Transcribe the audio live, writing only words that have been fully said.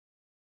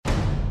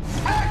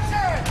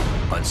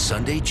on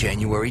Sunday,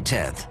 January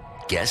 10th.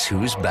 Guess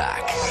who's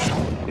back?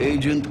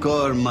 Agent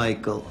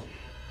Carmichael.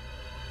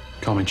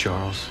 Call me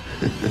Charles.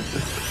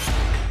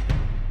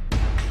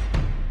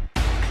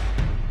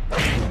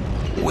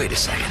 Wait a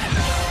second.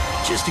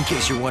 Just in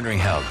case you're wondering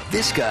how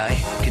this guy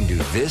can do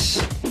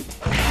this,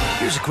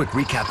 here's a quick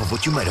recap of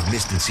what you might have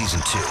missed in season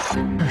 2.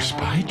 You're a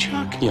spy,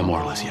 Chuck? Yeah, more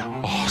or less, yeah.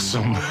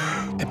 Awesome.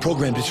 I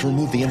programmed it to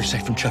remove the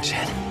intersect from Chuck's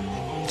head.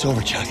 It's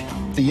over, Chuck.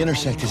 The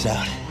intersect is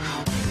out.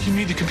 You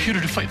need the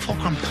computer to fight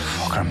Fulcrum.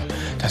 Fulcrum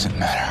doesn't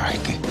matter,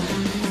 right?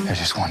 There's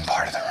just one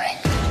part of the ring.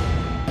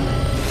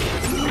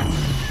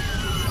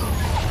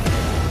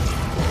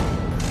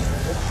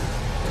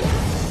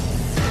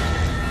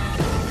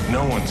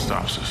 No one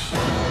stops us.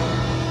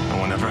 No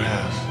one ever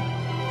has.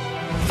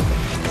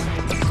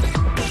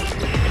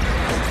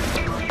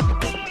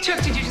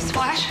 Chuck, did you just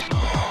flash?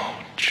 Oh,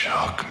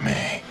 Chuck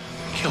me.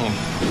 Kill him.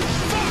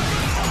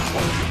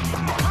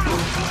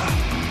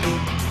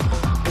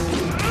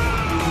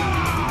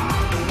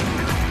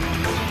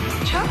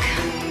 Chuck?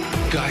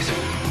 Guys,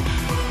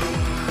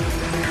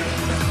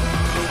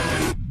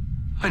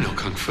 I know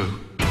Kung Fu.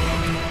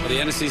 At the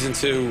end of season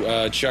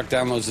 2, Chuck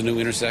downloads the new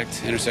Intersect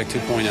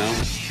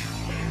 2.0.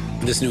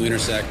 This new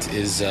Intersect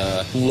is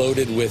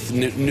loaded with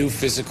new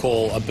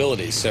physical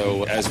abilities.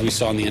 So as we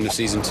saw in the end of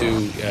season 2,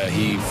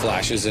 he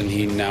flashes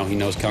and now he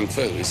knows Kung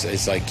Fu.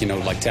 It's like, you know,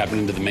 like tapping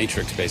into the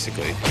Matrix,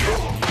 basically.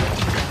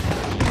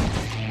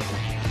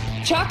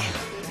 Chuck,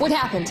 what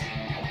happened?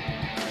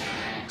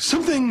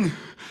 Something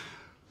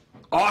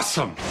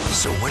awesome.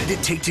 So what did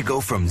it take to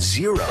go from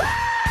 0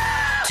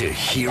 to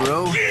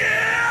hero?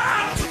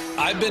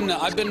 I've been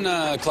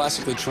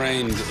classically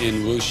trained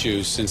in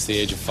wushu since the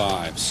age of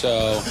 5.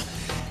 So.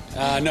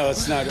 No,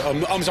 it's not.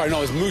 I'm sorry.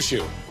 No, it's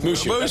mushu.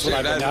 Mushu. That's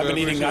what I've been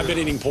eating. I've been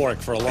eating pork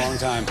for a long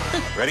time.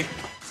 Ready?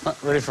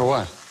 Ready for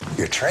what?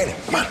 You're training.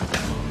 Come on.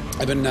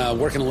 I've been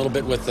working a little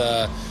bit with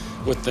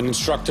an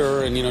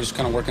instructor, and just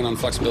kind of working on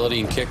flexibility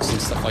and kicks and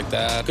stuff like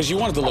that. Because you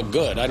want it to look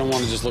good. I don't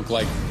want to just look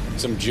like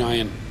some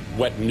giant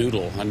wet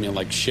noodle. I mean,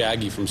 like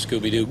Shaggy from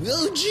Scooby-Doo.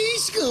 Oh, gee,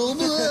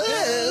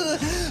 Scooby,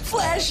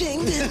 flashing.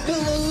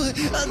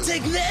 I'll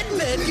take that,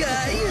 bad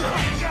guy.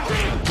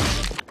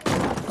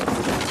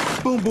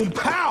 Boom, boom,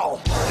 pow!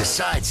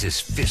 Besides his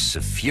fists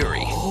of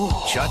fury,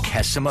 Chuck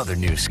has some other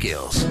new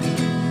skills.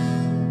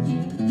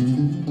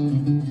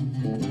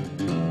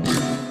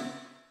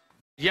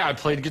 Yeah, I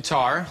played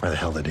guitar. Where the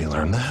hell did he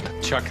learn that?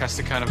 Chuck has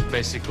to kind of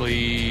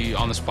basically,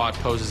 on the spot,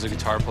 pose as a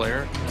guitar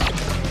player.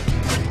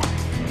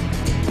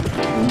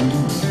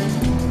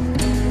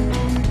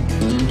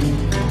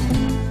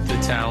 The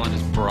talent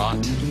is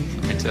brought,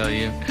 let me tell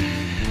you.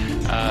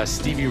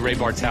 Stevie Ray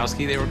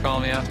Bartowski, they were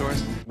calling me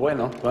afterwards.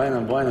 Bueno.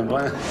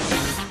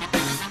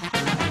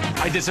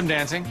 I did some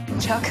dancing.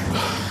 Chuck?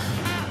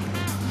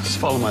 Just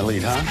follow my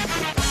lead, huh?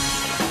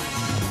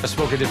 I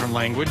spoke a different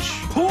language.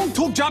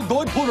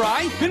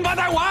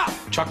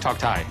 Chuck talk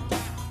Thai.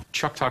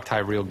 Chuck talk Thai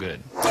real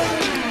good.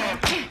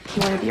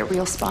 You want to be a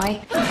real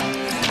spy?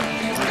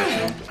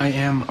 I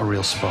am a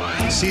real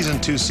spy. Season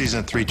 2,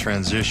 Season 3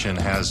 transition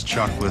has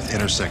Chuck with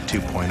Intersect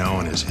 2.0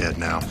 in his head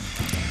now.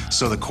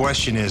 So the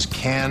question is,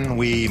 can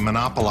we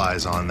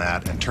monopolize on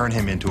that and turn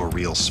him into a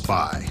real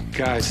spy?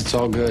 Guys, it's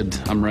all good.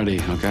 I'm ready,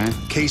 okay?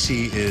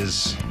 Casey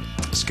is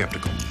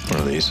skeptical. What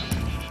are these?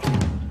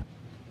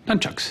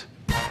 Nunchucks.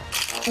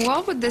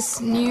 Well, with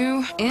this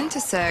new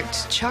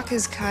Intersect, Chuck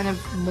is kind of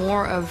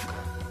more of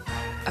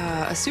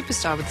a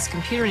superstar with this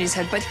computer in his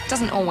head, but it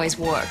doesn't always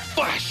work.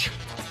 Flash!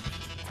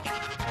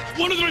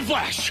 1, 2, 3,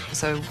 flash!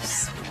 So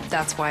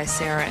that's why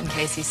Sarah and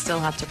Casey still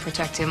have to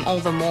protect him all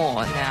the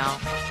more now.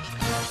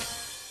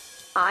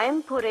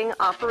 I'm putting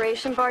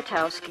Operation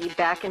Bartowski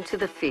back into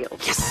the field.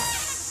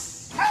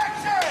 Yes!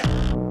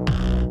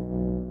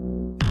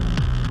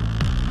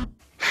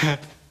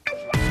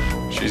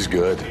 She's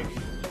good.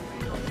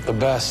 The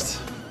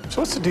best. So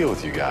what's the deal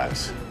with you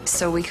guys?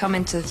 So we come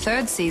into the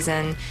 3rd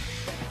season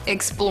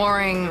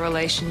exploring the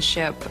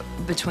relationship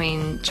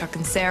between Chuck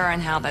and Sarah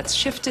and how that's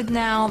shifted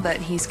now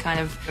that he's kind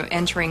of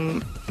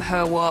entering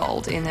her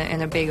world in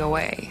a bigger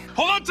way.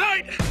 Hold on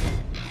tight!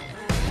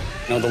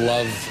 The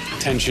love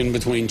tension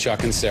between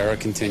Chuck and Sarah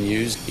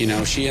continues.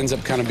 She ends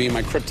up kind of being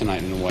my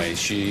kryptonite in a way.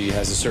 She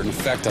has a certain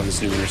effect on this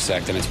new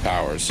Intersect and its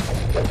powers.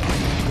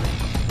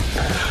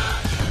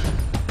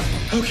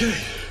 Okay,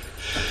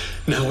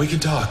 now we can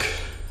talk.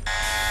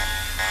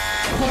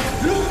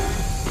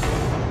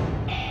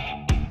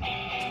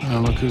 Oh,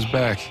 look who's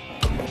back.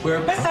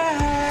 We're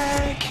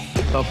back!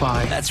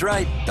 Bye-bye. That's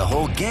right, the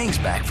whole gang's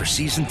back for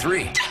season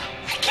 3. I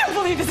can't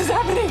believe this is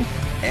happening!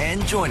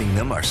 And joining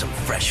them are some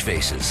fresh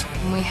faces.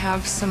 We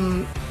have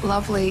some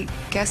lovely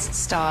guest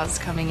stars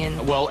coming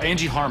in. Well,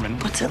 Angie Harmon.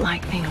 What's it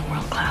like being a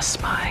world-class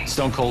spy?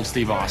 Stone Cold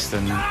Steve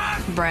Austin.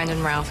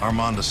 Brandon Routh.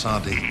 Armand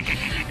Asante.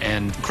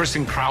 And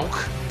Kristen Krauk.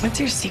 What's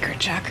your secret,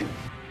 Chuck?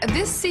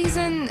 This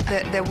season,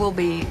 there will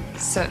be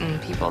certain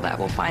people that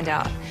will find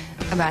out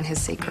about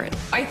his secret.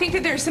 I think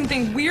that there's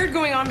something weird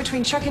going on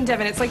between Chuck and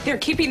Devin. It's like they're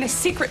keeping this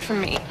secret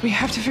from me. We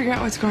have to figure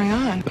out what's going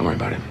on. Don't worry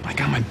about it. I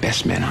got my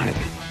best men on it.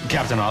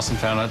 Captain Awesome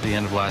found out at the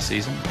end of last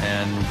season,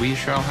 and we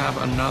shall have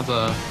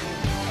another...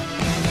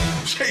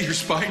 Say, your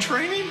spy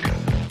training?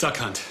 Duck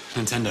Hunt,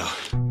 Nintendo.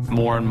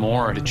 More and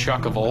more, the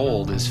Chuck of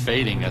old is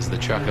fading as the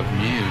Chuck of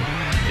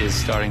new is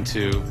starting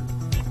to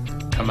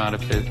come out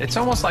of it. It's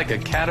almost like a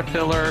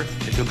caterpillar,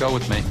 if you'll go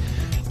with me,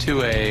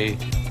 to a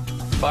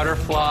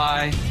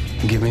butterfly.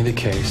 Give me the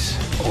case,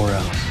 or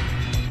else.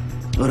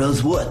 Or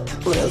else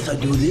what? Or else I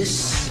do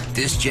this?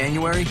 This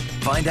January,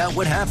 find out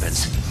what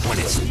happens when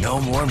it's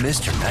no more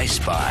Mr. Nice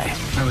Spy.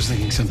 I was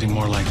thinking something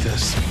more like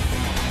this.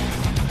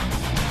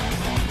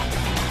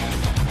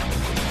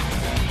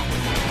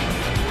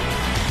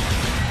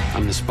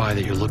 I'm the spy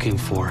that you're looking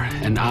for,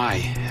 and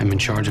I am in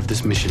charge of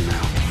this mission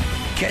now.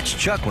 Catch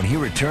Chuck when he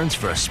returns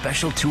for a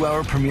special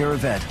 2-hour premiere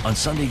event on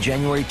Sunday,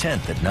 January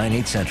 10th at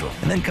 9/8 Central.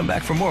 And then come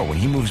back for more when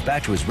he moves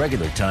back to his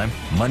regular time,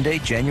 Monday,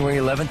 January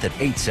 11th at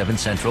 8/7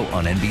 Central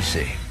on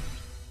NBC.